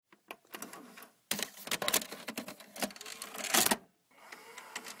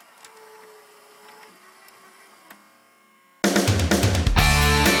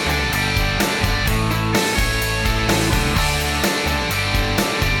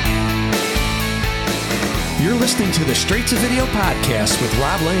You're listening to the Straight to Video podcast with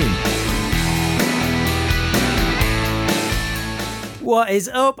Rob Lane. What is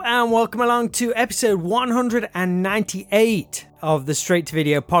up, and welcome along to episode 198 of the Straight to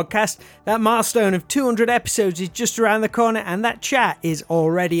Video podcast. That milestone of 200 episodes is just around the corner, and that chat is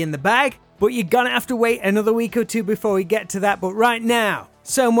already in the bag. But you're gonna have to wait another week or two before we get to that. But right now,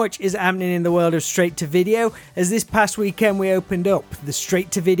 so much is happening in the world of Straight to Video, as this past weekend we opened up the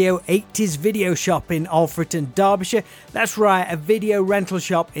Straight to Video 80s video shop in Alfreton, Derbyshire. That's right, a video rental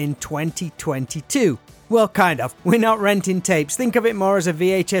shop in 2022. Well, kind of. We're not renting tapes. Think of it more as a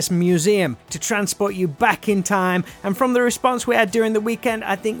VHS museum to transport you back in time. And from the response we had during the weekend,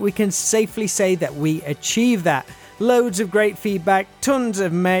 I think we can safely say that we achieved that. Loads of great feedback, tons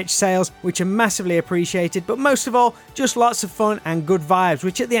of merch sales, which are massively appreciated, but most of all, just lots of fun and good vibes,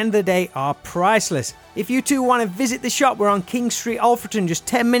 which at the end of the day are priceless. If you too want to visit the shop, we're on King Street, Alfreton, just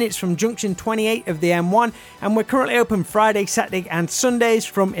 10 minutes from junction 28 of the M1, and we're currently open Friday, Saturday and Sundays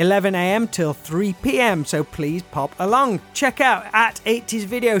from 11 a.m. till 3 p.m, so please pop along. Check out at 80s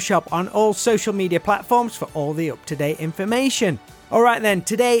Video Shop on all social media platforms for all the up-to-date information. Alright then,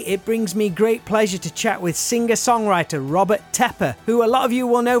 today it brings me great pleasure to chat with singer-songwriter Robert Tepper, who a lot of you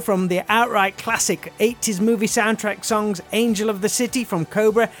will know from the outright classic 80s movie soundtrack songs Angel of the City from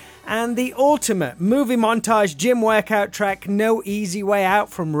Cobra and the ultimate movie montage gym workout track No Easy Way Out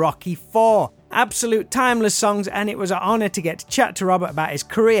from Rocky IV. Absolute timeless songs, and it was an honour to get to chat to Robert about his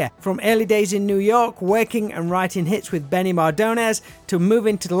career, from early days in New York, working and writing hits with Benny Mardones, to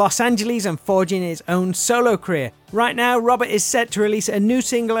moving to Los Angeles and forging his own solo career. Right now, Robert is set to release a new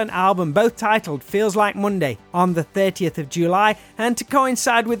single and album, both titled Feels Like Monday, on the 30th of July, and to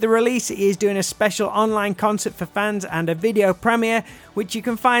coincide with the release, he is doing a special online concert for fans and a video premiere, which you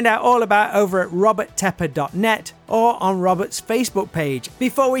can find out all about over at roberttepper.net or on Robert's Facebook page.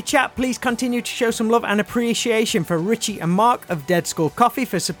 Before we chat, please continue to show some love and appreciation for Richie and Mark of Dead Skull Coffee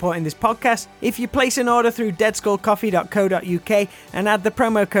for supporting this podcast. If you place an order through deadskullcoffee.co.uk and add the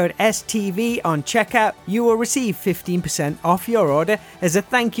promo code STV on checkout, you will receive 15% off your order as a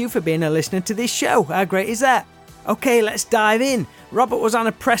thank you for being a listener to this show. How great is that? Okay, let's dive in. Robert was on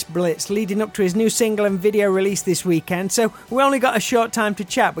a press blitz leading up to his new single and video release this weekend, so we only got a short time to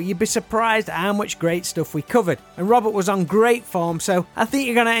chat, but you'd be surprised at how much great stuff we covered. And Robert was on great form, so I think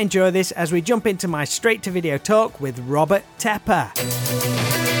you're going to enjoy this as we jump into my Straight to Video talk with Robert Tepper.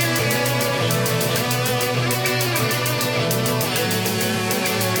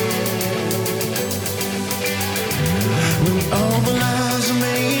 All the lies are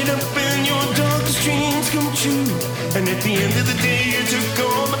made up and your darkest dreams come true. And at the end of the day, you took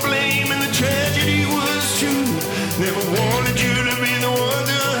all the blame and the tragedy was true. Never wanted you to be the one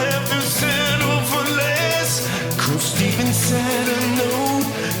to have to settle for less. Cause deep inside I know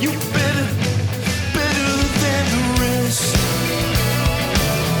you better than the rest.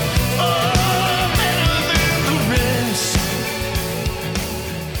 Oh, better than the rest.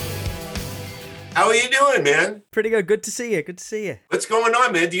 How are you doing, man? Pretty good. Good to see you. Good to see you. What's going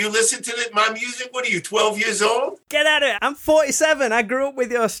on, man? Do you listen to my music? What are you, 12 years old? Get at it. I'm 47. I grew up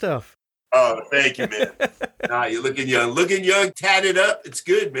with your stuff. Oh, thank you, man. Nah, you're looking young. Looking young, tatted up. It's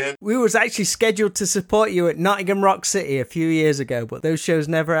good, man. We was actually scheduled to support you at Nottingham Rock City a few years ago, but those shows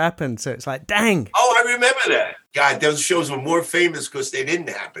never happened. So it's like, dang. Oh, I remember that. God, those shows were more famous because they didn't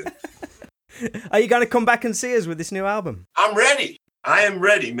happen. Are you going to come back and see us with this new album? I'm ready. I am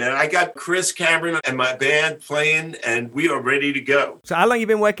ready, man. I got Chris Cameron and my band playing, and we are ready to go. So how long have you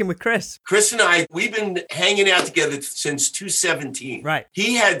been working with Chris? Chris and I, we've been hanging out together since 2017. Right.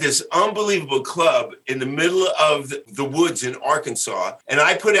 He had this unbelievable club in the middle of the woods in Arkansas, and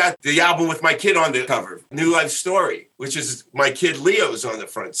I put out the album with my kid on the cover, New Life Story, which is my kid Leo's on the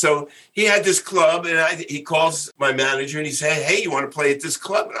front. So he had this club, and he calls my manager, and he said, hey, you want to play at this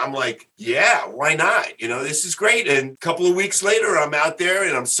club? And I'm like, yeah, why not? You know, this is great. And a couple of weeks later, I'm out there,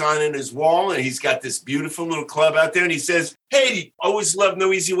 and I'm signing his wall, and he's got this beautiful little club out there, and he says, hey, always love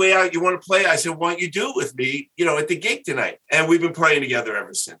No Easy Way Out. You want to play? I said, why don't you do it with me, at the gig tonight? And we've been playing together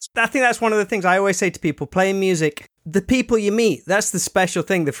ever since. I think that's one of the things I always say to people, playing music, the people you meet, that's the special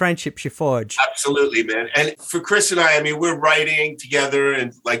thing, the friendships you forge. Absolutely, man. And for Chris and I mean, we're writing together,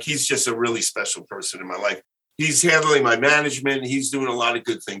 and he's just a really special person in my life. He's handling my management. He's doing a lot of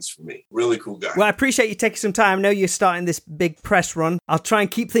good things for me. Really cool guy. Well, I appreciate you taking some time. I know you're starting this big press run. I'll try and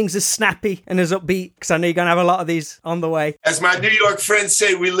keep things as snappy and as upbeat because I know you're going to have a lot of these on the way. As my New York friends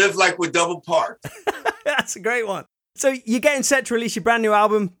say, we live like we're double parked. That's a great one. So you're getting set to release your brand new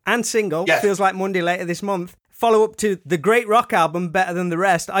album and single, yes. Feels Like Monday, later this month. follow-up to the great rock album, Better Than the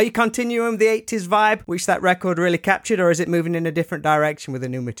Rest. Are you continuing the 80s vibe, which that record really captured, or is it moving in a different direction with the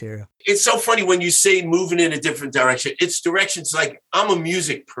new material? It's so funny when you say moving in a different direction. It's directions like I'm a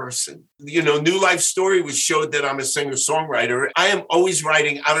music person. You know, New Life Story was showed that I'm a singer-songwriter. I am always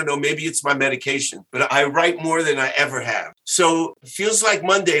writing. I don't know, maybe it's my medication, but I write more than I ever have. So Feels Like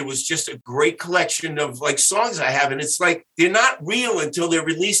Monday was just a great collection of like songs I have. And it's like, they're not real until they're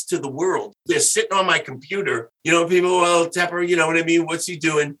released to the world. They're sitting on my computer. You know, people, well, Tepper, you know what I mean? What's he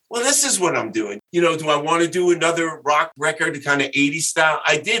doing? Well, this is what I'm doing. You know, do I want to do another rock record, kind of 80s style?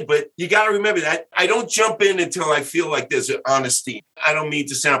 I did, but you got to remember that I don't jump in until I feel like there's an honesty. I don't mean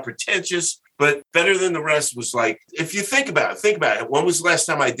to sound pretentious, but Better Than the Rest was like, if you think about it. When was the last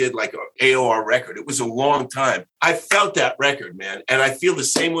time I did like an AOR record? It was a long time. I felt that record, man. And I feel the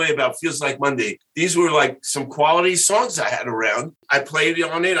same way about Feels Like Monday. These were like some quality songs I had around. I played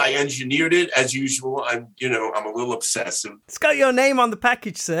on it. I engineered it as usual. I'm a little obsessive. It's got your name on the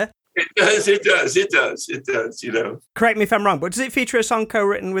package, sir. It does, you know. Correct me if I'm wrong, but does it feature a song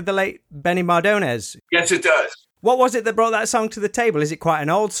co-written with the late Benny Mardones? Yes, it does. What was it that brought that song to the table? Is it quite an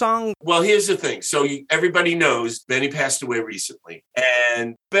old song? Well, here's the thing. So everybody knows Benny passed away recently.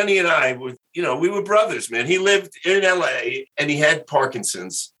 And Benny and I were, we were brothers, man. He lived in LA and he had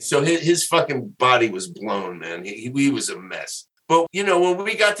Parkinson's. So his fucking body was blown, man. He was a mess. But, when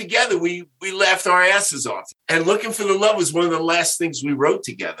we got together, we laughed our asses off. And Looking for the Love was one of the last things we wrote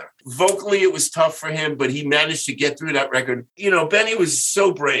together. Vocally, it was tough for him, but he managed to get through that record. Benny was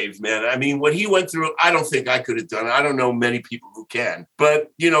so brave, man. I mean, what he went through, I don't think I could have done. I don't know many people who can.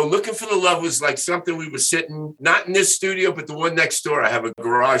 But, Looking for the Love was like something we were sitting, not in this studio, but the one next door. I have a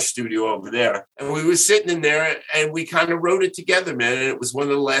garage studio over there. And we were sitting in there and we kind of wrote it together, man. And it was one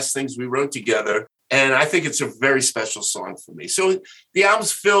of the last things we wrote together. And I think it's a very special song for me. So the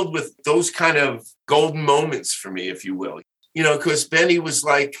album's filled with those kind of golden moments for me, if you will. Because Benny was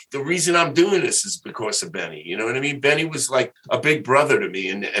like, the reason I'm doing this is because of Benny. You know what I mean? Benny was like a big brother to me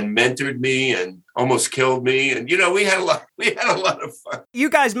and mentored me and almost killed me. And, we had a lot of fun. You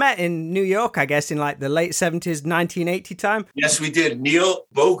guys met in New York, I guess, in like the late 70s, 1980 time? Yes, we did. Neil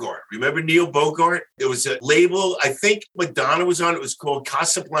Bogart. Remember Neil Bogart? There was a label, I think Madonna was on. It was called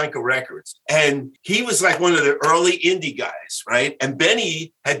Casablanca Records. And he was like one of the early indie guys, right? And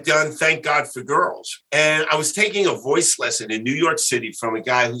Benny had done Thank God for Girls. And I was taking a voice lesson in New York City from a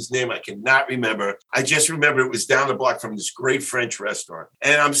guy whose name I cannot remember. I just remember it was down the block from this great French restaurant.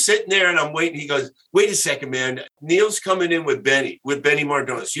 And I'm sitting there and I'm waiting. He goes, wait a second, man. Neil's coming in with Benny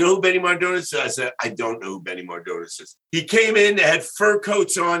Mardones. You know who Benny Mardones is? I said, I don't know who Benny Mardones is. He came in, they had fur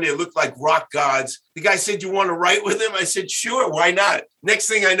coats on. They looked like rock gods. The guy said, you want to write with him? I said, sure, why not? Next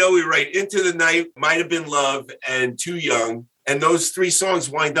thing I know, we write Into the Night, Might Have Been Love, and Too Young. And those three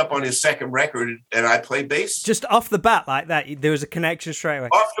songs wind up on his second record, and I play bass. Just off the bat like that, there was a connection straight away.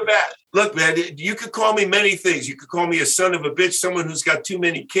 Off the bat. Look, man, you could call me many things. You could call me a son of a bitch, someone who's got too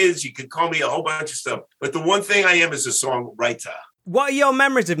many kids. You could call me a whole bunch of stuff. But the one thing I am is a songwriter. What are your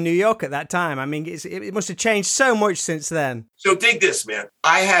memories of New York at that time? I mean, it must have changed so much since then. So dig this, man.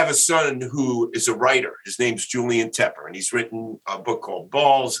 I have a son who is a writer. His name's Julian Tepper, and he's written a book called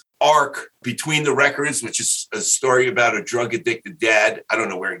Balls, Arc, Between the Records, which is a story about a drug-addicted dad. I don't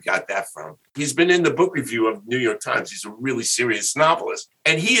know where he got that from. He's been in the book review of New York Times. He's a really serious novelist.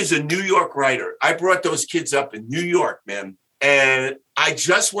 And he is a New York writer. I brought those kids up in New York, man. And I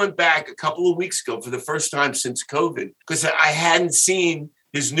just went back a couple of weeks ago for the first time since COVID because I hadn't seen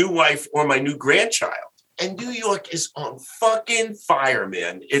his new wife or my new grandchild. And New York is on fucking fire,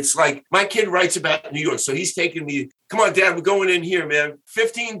 man. It's like my kid writes about New York. So he's taking me, come on, Dad, we're going in here, man.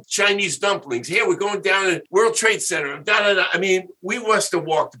 15 Chinese dumplings. Here, we're going down to World Trade Center. I mean, we must have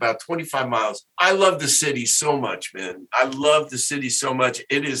walked about 25 miles. I love the city so much, man. I love the city so much.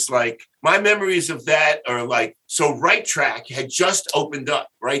 It is like, my memories of that are like, so Right Track had just opened up,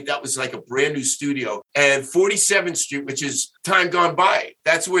 right? That was like a brand new studio. And 47th Street, which is time gone by,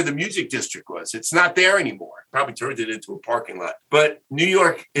 that's where the music district was. It's not there anymore. Probably turned it into a parking lot. But New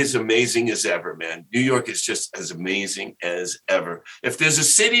York is amazing as ever, man. New York is just as amazing as ever. If there's a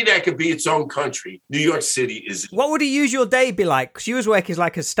city that could be its own country, New York City is. What would a usual day be like? Because you was working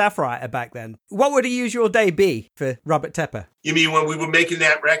like a staff writer back then. What would a usual day be for Robert Tepper? You mean when we were making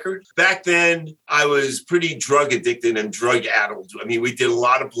that record? Back then, I was pretty drug addicted and drug addled. I mean, we did a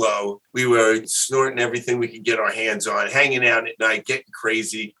lot of blow. We were snorting everything we could get our hands on, hanging out at night, getting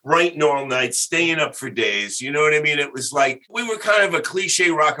crazy, writing all night, staying up for days. You know what I mean? It was like, we were kind of a cliche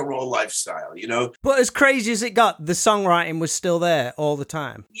rock and roll lifestyle, you know? But as crazy as it got, the songwriting was still there all the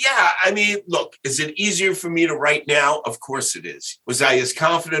time. Yeah, I mean, look, is it easier for me to write now? Of course it is. Was I as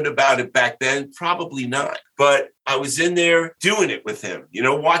confident about it back then? Probably not. but I was in there doing it with him,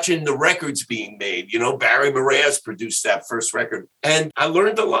 watching the records being made. Barry Moraz produced that first record. And I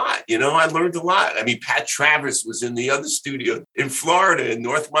learned a lot, I mean, Pat Travers was in the other studio in Florida, in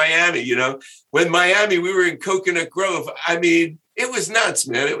North Miami, When Miami, we were in Coconut Grove. I mean, it was nuts,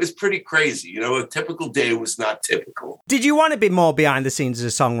 man. It was pretty crazy. A typical day was not typical. Did you want to be more behind the scenes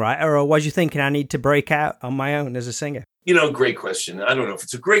as a songwriter, or was you thinking I need to break out on my own as a singer? Great question. I don't know if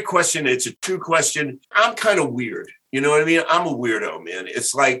it's a great question. It's a true question. I'm kind of weird. You know what I mean? I'm a weirdo, man.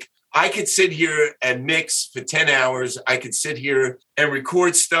 It's like I could sit here and mix for 10 hours. I could sit here and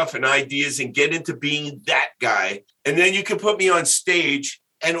record stuff and ideas and get into being that guy. And then you can put me on stage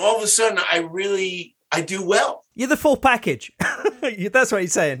and all of a sudden I do well. You're the full package. That's what you're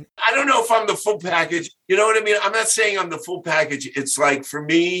saying. I don't know if I'm the full package. You know what I mean? I'm not saying I'm the full package. It's like, for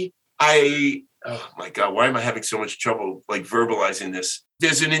me, oh my God, why am I having so much trouble verbalizing this?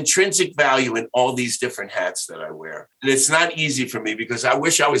 There's an intrinsic value in all these different hats that I wear. And it's not easy for me because I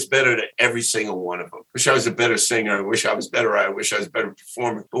wish I was better at every single one of them. I wish I was a better singer. I wish I was better. I wish I was a better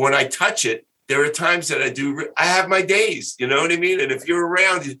performer. But when I touch it, there are times that I have my days, you know what I mean? And if you're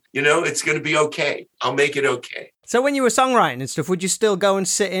around, it's going to be okay. I'll make it okay. So when you were songwriting and stuff, would you still go and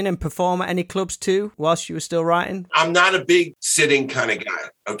sit in and perform at any clubs too whilst you were still writing? I'm not a big sitting kind of guy,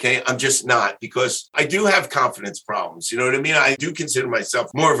 okay? I'm just not, because I do have confidence problems, you know what I mean? I do consider myself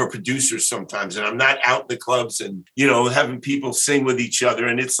more of a producer sometimes, and I'm not out in the clubs and, having people sing with each other.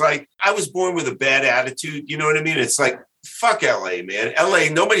 And it's like, I was born with a bad attitude, you know what I mean? It's like, fuck LA, man. LA,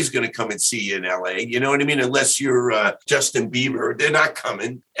 nobody's going to come and see you in LA. You know what I mean? Unless you're Justin Bieber, they're not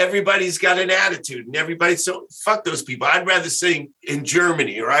coming. Everybody's got an attitude and so fuck those people. I'd rather sing in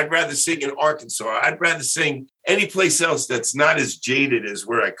Germany, or I'd rather sing in Arkansas. I'd rather sing any place else that's not as jaded as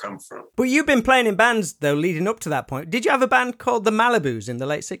where I come from. But you've been playing in bands, though, leading up to that point. Did you have a band called the Malibus in the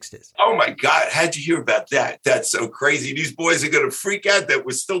late 60s? Oh, my God. How'd you hear about that? That's so crazy. These boys are going to freak out that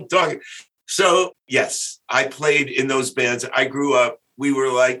we're still talking. So, yes, I played in those bands. I grew up. We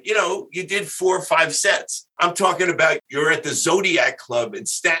were like, you did 4 or 5 sets. I'm talking about you're at the Zodiac Club in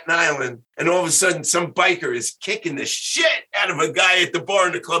Staten Island, and all of a sudden some biker is kicking the shit out of a guy at the bar,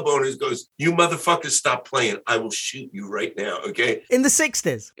 and the club owner goes, "You motherfuckers, stop playing. I will shoot you right now," okay? In the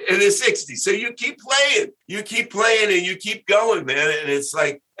 60s? In the 60s. So you keep playing. You keep playing and you keep going, man. And it's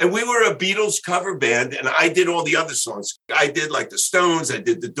like, and we were a Beatles cover band, and I did all the other songs. I did like the Stones, I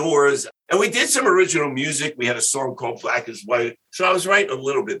did the Doors, and we did some original music. We had a song called Black is White. So I was writing a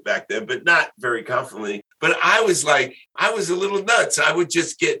little bit back then, but not very confidently. But I was a little nuts. I would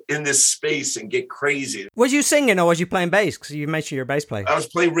just get in this space and get crazy. Was you singing or was you playing bass? Because you mentioned you're a bass player. I was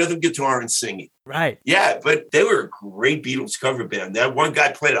playing rhythm guitar and singing. Right. Yeah, but they were a great Beatles cover band. That one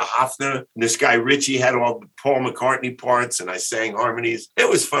guy played a Hofner, and this guy Richie had all the Paul McCartney parts, and I sang harmonies. It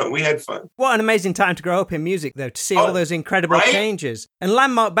was fun. We had fun. What an amazing time to grow up in music, though, to see all those incredible changes. And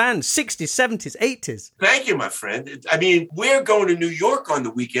landmark bands, 60s, 70s, 80s. Thank you, my friend. I mean, we're going to New York on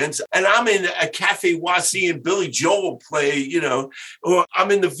the weekends, and I'm in a Cafe Wasi and Billy Joel play, or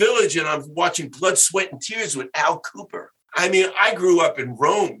I'm in the Village and I'm watching Blood, Sweat, and Tears with Al Cooper. I mean, I grew up in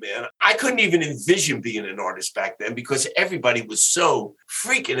Rome, man. I couldn't even envision being an artist back then because everybody was so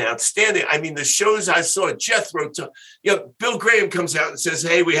freaking outstanding. I mean, the shows I saw, Jethro Tull, Bill Graham comes out and says,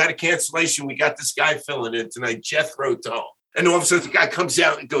 "Hey, we had a cancellation. We got this guy filling in tonight, Jethro Tull." And all of a sudden, the guy comes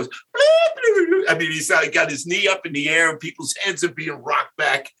out and goes, I mean, he's got his knee up in the air and people's heads are being rocked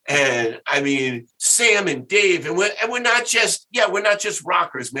back. And I mean, Sam and Dave, and we're not just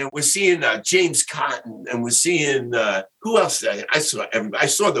rockers, man. We're seeing James Cotton, and we're seeing, who else? I saw everybody. I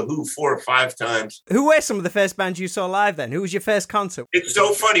saw The Who 4 or 5 times. Who were some of the first bands you saw live then? Who was your first concert? It's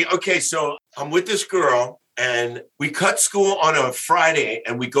so funny. Okay, so I'm with this girl, and we cut school on a Friday,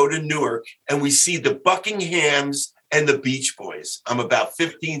 and we go to Newark, and we see the Buckinghams and the Beach Boys. I'm about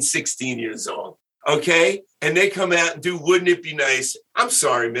 15, 16 years old. Okay? And they come out and do Wouldn't It Be Nice? I'm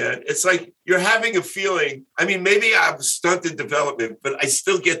sorry, man. It's like you're having a feeling. I mean, maybe I've stunted development, but I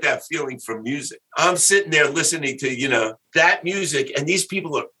still get that feeling from music. I'm sitting there listening to, that music, and these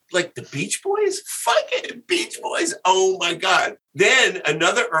people are like the Beach Boys? Fucking Beach Boys. Oh my God. Then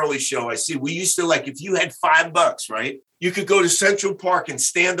another early show I see, we used to if you had $5, right? You could go to Central Park and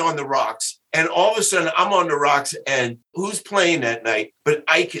stand on the rocks. And all of a sudden I'm on the rocks, and who's playing that night but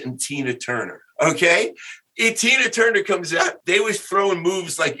Ike and Tina Turner. Okay? And Tina Turner comes out. They was throwing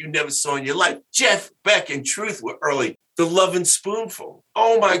moves like you never saw in your life. Jeff Beck and Truth were early. The Lovin' Spoonful.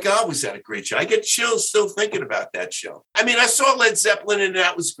 Oh my God, was that a great show? I get chills still thinking about that show. I mean, I saw Led Zeppelin and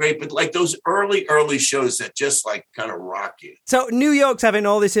that was great, but those early shows that just kind of rock you. So New York's having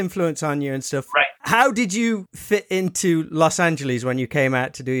all this influence on you and stuff. Right. How did you fit into Los Angeles when you came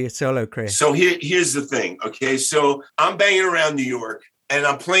out to do your solo career? So here's the thing, okay? So I'm banging around New York, and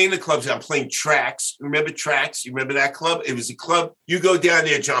I'm playing the clubs. I'm playing Trax. Remember Trax? You remember that club? It was a club. You go down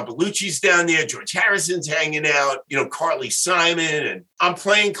there, John Belushi's down there, George Harrison's hanging out, Carly Simon, and I'm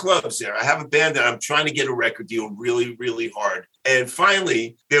playing clubs there. I have a band that I'm trying to get a record deal really, really hard. And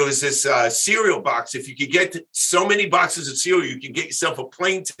finally, there was this cereal box. If you could get so many boxes of cereal, you can get yourself a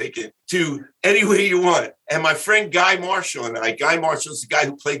plane ticket to anywhere you want. And my friend Guy Marshall and I, Guy Marshall's the guy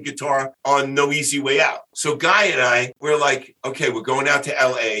who played guitar on No Easy Way Out. So Guy and I, we're like, okay, we're going out to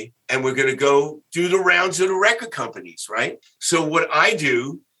LA and we're going to go do the rounds of the record companies, right? So what I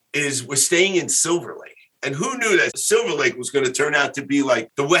do is we're staying in Silver Lake. And who knew that Silver Lake was going to turn out to be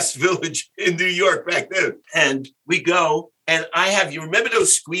like the West Village in New York back then? And we go, and you remember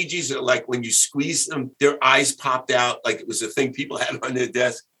those squeegees that like when you squeeze them, their eyes popped out like it was a thing people had on their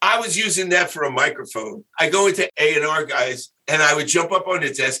desk? I was using that for a microphone. I go into A&R guys, and I would jump up on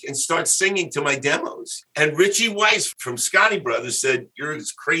the desk and start singing to my demos. And Richie Weiss from Scotty Brothers said, "You're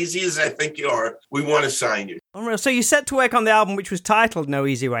as crazy as I think you are. We want to sign you." Unreal. So you set to work on the album, which was titled No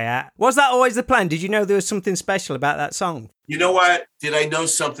Easy Way Out. Was that always the plan? Did you know there was something special about that song? You know what? Did I know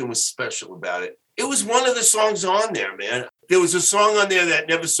something was special about it? It was one of the songs on there, man. There was a song on there that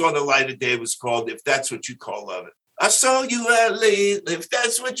never saw the light of day. It was called If That's What You Call Lovin'. I saw you out late, if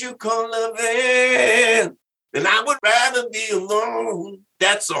that's what you call loving, then I would rather be alone.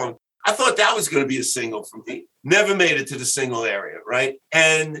 That song, I thought that was going to be a single for me. Never made it to the single area, right?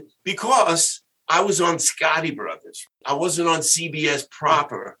 And because I was on Scotty Brothers, I wasn't on CBS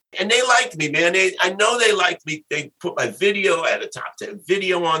proper. And they liked me, man. I know they liked me. They put my video at a top 10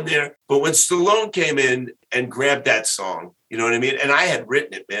 video on there. But when Stallone came in and grabbed that song, you know what I mean? And I had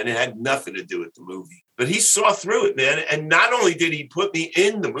written it, man. It had nothing to do with the movie. But he saw through it, man. And not only did he put me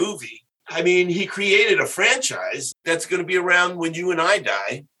in the movie, I mean, he created a franchise that's going to be around when you and I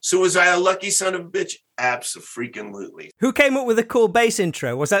die. So was I a lucky son of a bitch? Abso-freaking-lutely. Who came up with a cool bass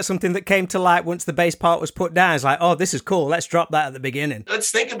intro? Was that something that came to light once the bass part was put down? It's like, oh, this is cool. Let's drop that at the beginning.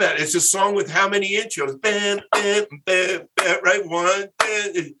 Let's think about it. It's a song with how many intros? Bam, bam, bam, bam, right? One,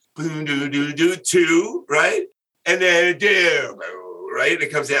 boom, do, do, do, two, right? And then, right? And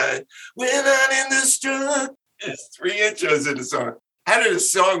it comes out, we're not in the struggle. There's 3 intros in the song. How did a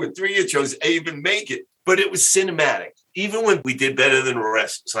song with 3 intros even make it? But it was cinematic. Even when we did Better Than the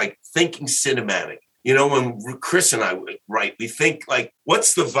Rest, it's like thinking cinematic. You know, when Chris and I write, we think like,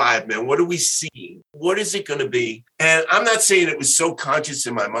 what's the vibe, man? What are we seeing? What is it going to be? And I'm not saying it was so conscious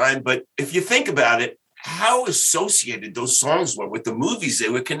in my mind, but if you think about it, how associated those songs were with the movies they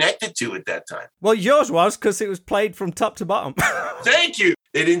were connected to at that time. Well, yours was because it was played from top to bottom. Thank you.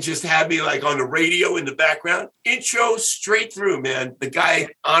 They didn't just have me like on the radio in the background. Intro straight through, man. The guy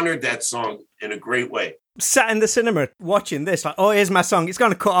honored that song in a great way. Sat in the cinema watching this, like, oh, here's my song. It's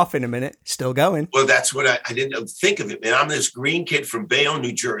going to cut off in a minute. Still going. Well, that's what I didn't think of it, man. I'm this green kid from Bayonne,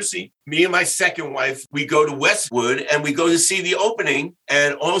 New Jersey. Me and my second wife, we go to Westwood and we go to see the opening.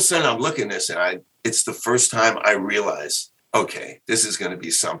 And all of a sudden I'm looking at this and it's the first time I realized, okay, this is going to be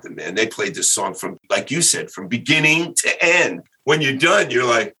something, man. They played this song from, like you said, from beginning to end. When you're done, you're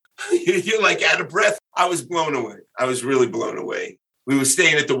like out of breath. I was blown away. I was really blown away. We were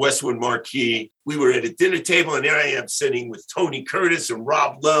staying at the Westwood Marquee. We were at a dinner table, and there I am sitting with Tony Curtis and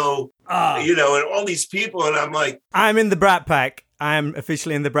Rob Lowe, and all these people. And I'm like, I'm in the Brat Pack. I am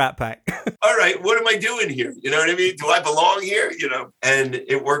officially in the Brat Pack. All right, what am I doing here? You know what I mean? Do I belong here? And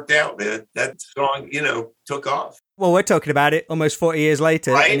it worked out, man. That song, took off. Well, we're talking about it almost 40 years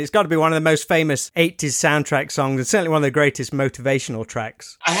later, right? And it's got to be one of the most famous 80s soundtrack songs, and certainly one of the greatest motivational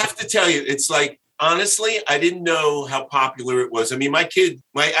tracks. I have to tell you, it's like, honestly, I didn't know how popular it was. I mean, my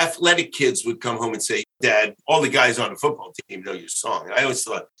athletic kids would come home and say, Dad, all the guys on the football team know your song. And I always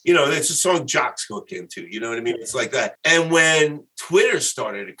thought, it's a song jocks hook into, you know what I mean? It's like that. And when Twitter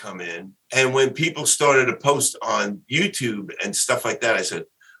started to come in and when people started to post on YouTube and stuff like that, I said,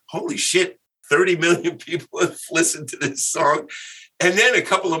 holy shit, 30 million people have listened to this song. And then a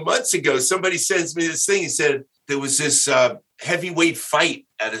couple of months ago, somebody sends me this thing. He said, there was this heavyweight fight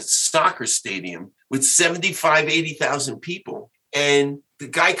at a soccer stadium with 80,000 people. And the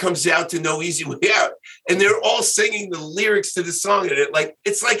guy comes out to No Easy Way Out, and they're all singing the lyrics to the song. And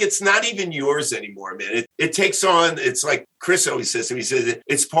it's not even yours anymore, man. It takes on, it's like Chris always says to me, he says,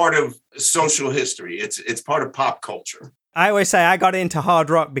 it's part of social history. It's part of pop culture. I always say I got into hard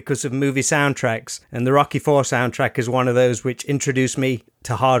rock because of movie soundtracks, and the Rocky IV soundtrack is one of those which introduced me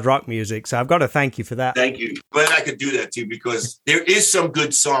to hard rock music. So I've got to thank you for that. Thank you. Glad I could do that too, because there is some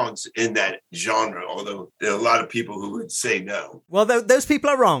good songs in that genre, although there are a lot of people who would say no. Well, those people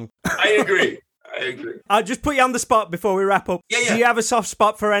are wrong. I agree. I agree. I'll just put you on the spot before we wrap up. Yeah. Do you have a soft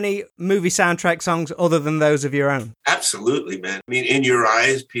spot for any movie soundtrack songs other than those of your own? Absolutely, man. I mean, In Your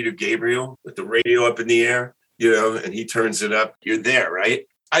Eyes, Peter Gabriel with the radio up in the air, and he turns it up. You're there, right?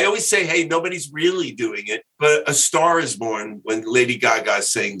 I always say, hey, nobody's really doing it, but A Star Is Born, when Lady Gaga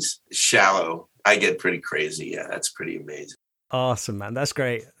sings Shallow, I get pretty crazy. Yeah, that's pretty amazing. Awesome, man. That's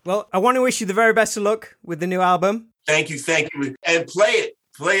great. Well, I want to wish you the very best of luck with the new album. Thank you. And play it.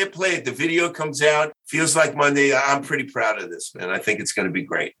 Play it. The video comes out. Feels like Monday. I'm pretty proud of this, man. I think it's going to be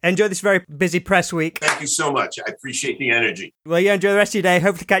great. Enjoy this very busy press week. Thank you so much. I appreciate the energy. Well, yeah, enjoy the rest of your day.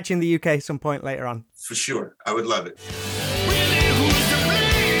 Hope to catch you in the UK some point later on. For sure. I would love it.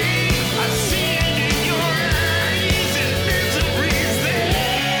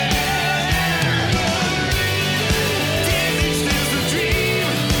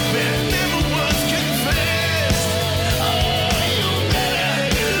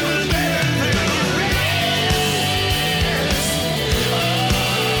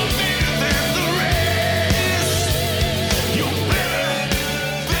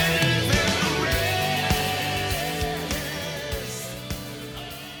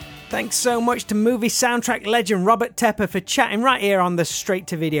 Thanks so much to movie soundtrack legend Robert Tepper for chatting right here on the Straight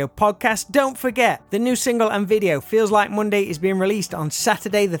to Video podcast. Don't forget, the new single and video Feels Like Monday is being released on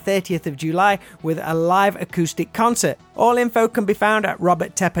Saturday the 30th of July with a live acoustic concert. All info can be found at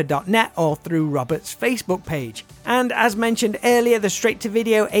roberttepper.net or through Robert's Facebook page. And as mentioned earlier, the Straight to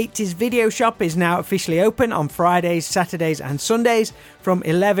Video 80s video shop is now officially open on Fridays, Saturdays and Sundays from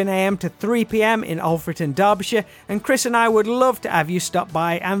 11 a.m. to 3 p.m. in Alfreton, Derbyshire, and Chris and I would love to have you stop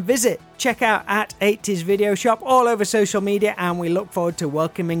by and visit. Check out at 80s Video Shop all over social media, and we look forward to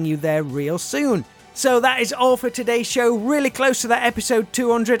welcoming you there real soon. So that is all for today's show, really close to that episode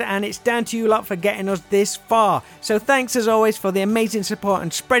 200, and it's down to you lot for getting us this far. So thanks as always for the amazing support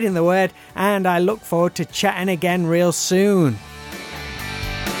and spreading the word, and I look forward to chatting again real soon.